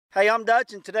Hey, I'm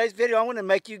Dutch. In today's video, I'm going to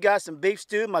make you guys some beef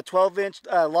stew in my 12-inch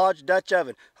large Dutch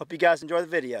oven. Hope you guys enjoy the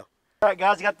video. Alright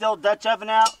guys, I got the old Dutch oven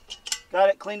out. Got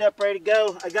it cleaned up, ready to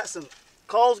go. I got some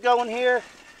coals going here.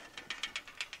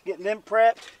 Getting them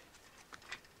prepped.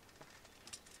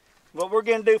 What we're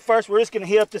going to do first, we're just going to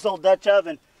heat up this old Dutch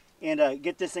oven and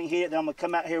get this thing heated. Then I'm going to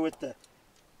come out here with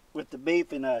the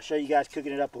beef and show you guys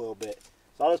cooking it up a little bit.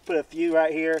 So I'll just put a few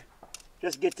right here.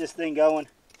 Just get this thing going.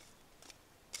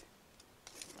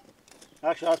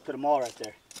 Actually, I'll just put them all right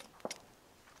there.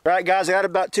 Alright guys, I got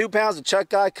about 2 pounds of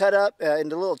chuck eye cut up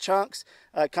into little chunks.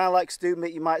 Kind of like stew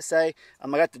meat, you might say. I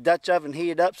got the Dutch oven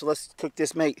heated up, so let's cook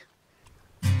this meat.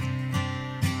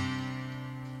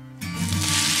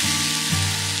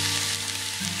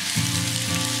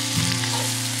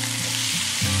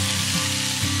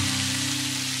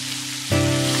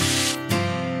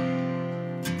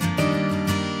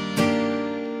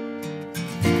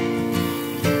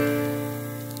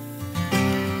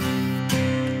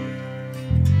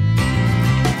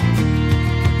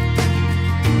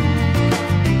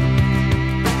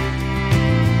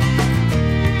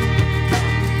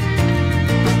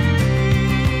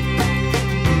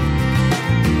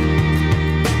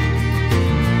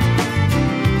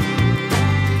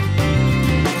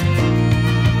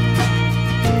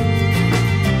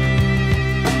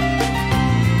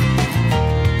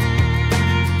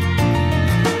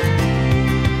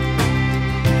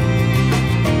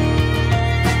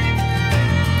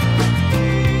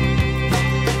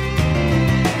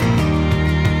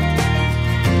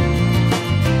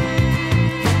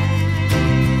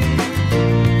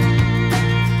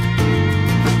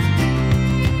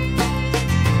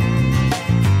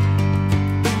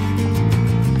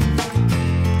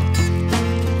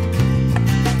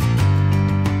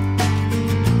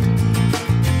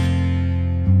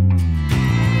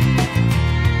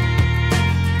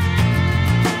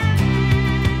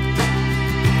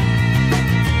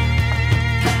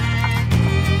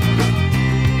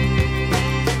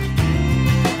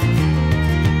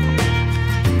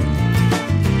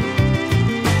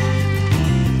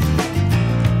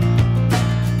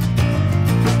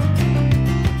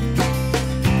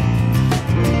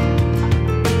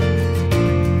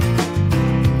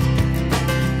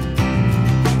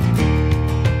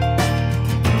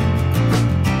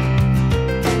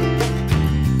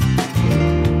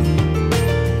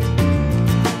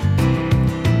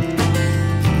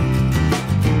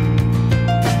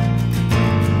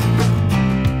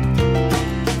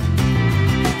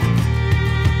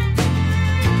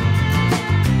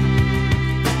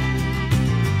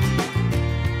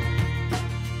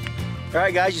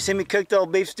 Alright guys, you see me cook the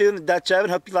old beef stew in the Dutch oven.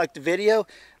 Hope you liked the video.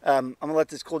 I'm going to let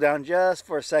this cool down just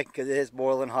for a second because it is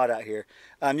boiling hot out here.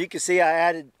 You can see I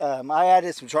added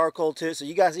some charcoal to it, so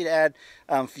you guys need to add,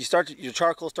 if you your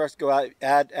charcoal starts to go out,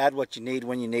 add what you need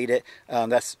when you need it.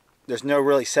 There's no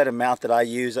really set amount that I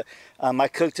use. I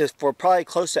cooked this for probably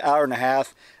close to an hour and a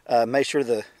half. Make sure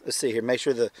let's see here, make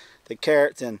sure the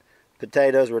carrots and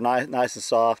potatoes were nice and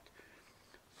soft.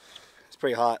 It's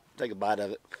pretty hot. Take a bite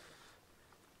of it.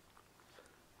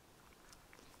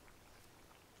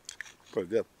 Pretty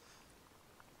good.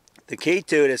 The key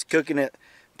to it is cooking it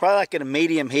probably like at a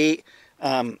medium heat.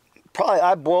 Probably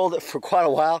I boiled it for quite a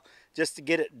while just to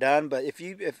get it done. But if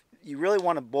you really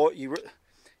want to boil, you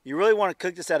really want to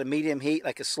cook this at a medium heat,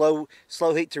 like a slow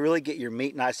heat, to really get your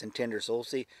meat nice and tender. So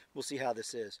we'll see how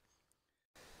this is.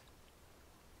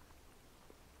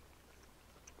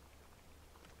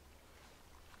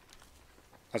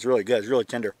 That's really good. It's really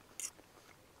tender.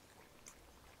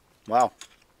 Wow.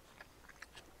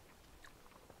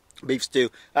 Beef stew.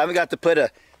 I haven't got to put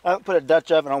a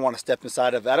Dutch oven. I don't want to step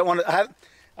inside of it. I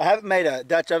haven't made a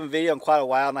Dutch oven video in quite a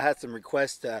while, and I had some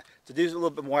requests to do a little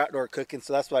bit more outdoor cooking,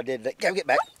 so that's what I did today. Get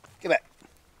back. Get back.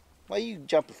 What are you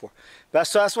jumping for?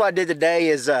 So that's what I did today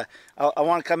is I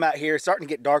want to come out here. It's starting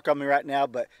to get dark on me right now,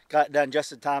 but got it done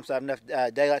just in time so I have enough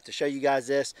daylight to show you guys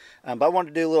this. But I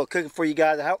wanted to do a little cooking for you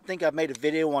guys. I don't think I've made a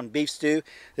video on beef stew.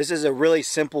 This is a really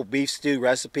simple beef stew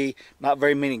recipe. Not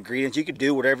very many ingredients. You could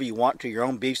do whatever you want to your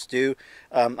own beef stew.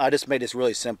 I just made this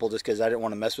really simple just because I didn't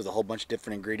want to mess with a whole bunch of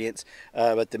different ingredients.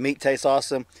 But the meat tastes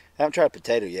awesome. I haven't tried a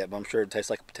potato yet, but I'm sure it tastes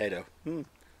like a potato. All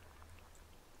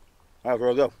right, here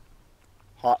we go.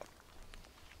 Hot.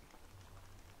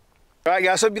 Alright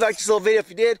guys, hope you liked this little video. If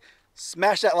you did,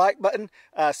 smash that like button,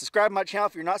 subscribe to my channel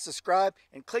if you're not subscribed,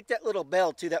 and click that little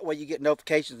bell too, that way you get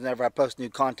notifications whenever I post new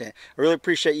content. I really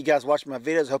appreciate you guys watching my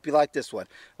videos. I hope you like this one.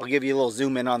 I'll give you a little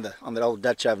zoom in on the old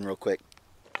Dutch oven real quick.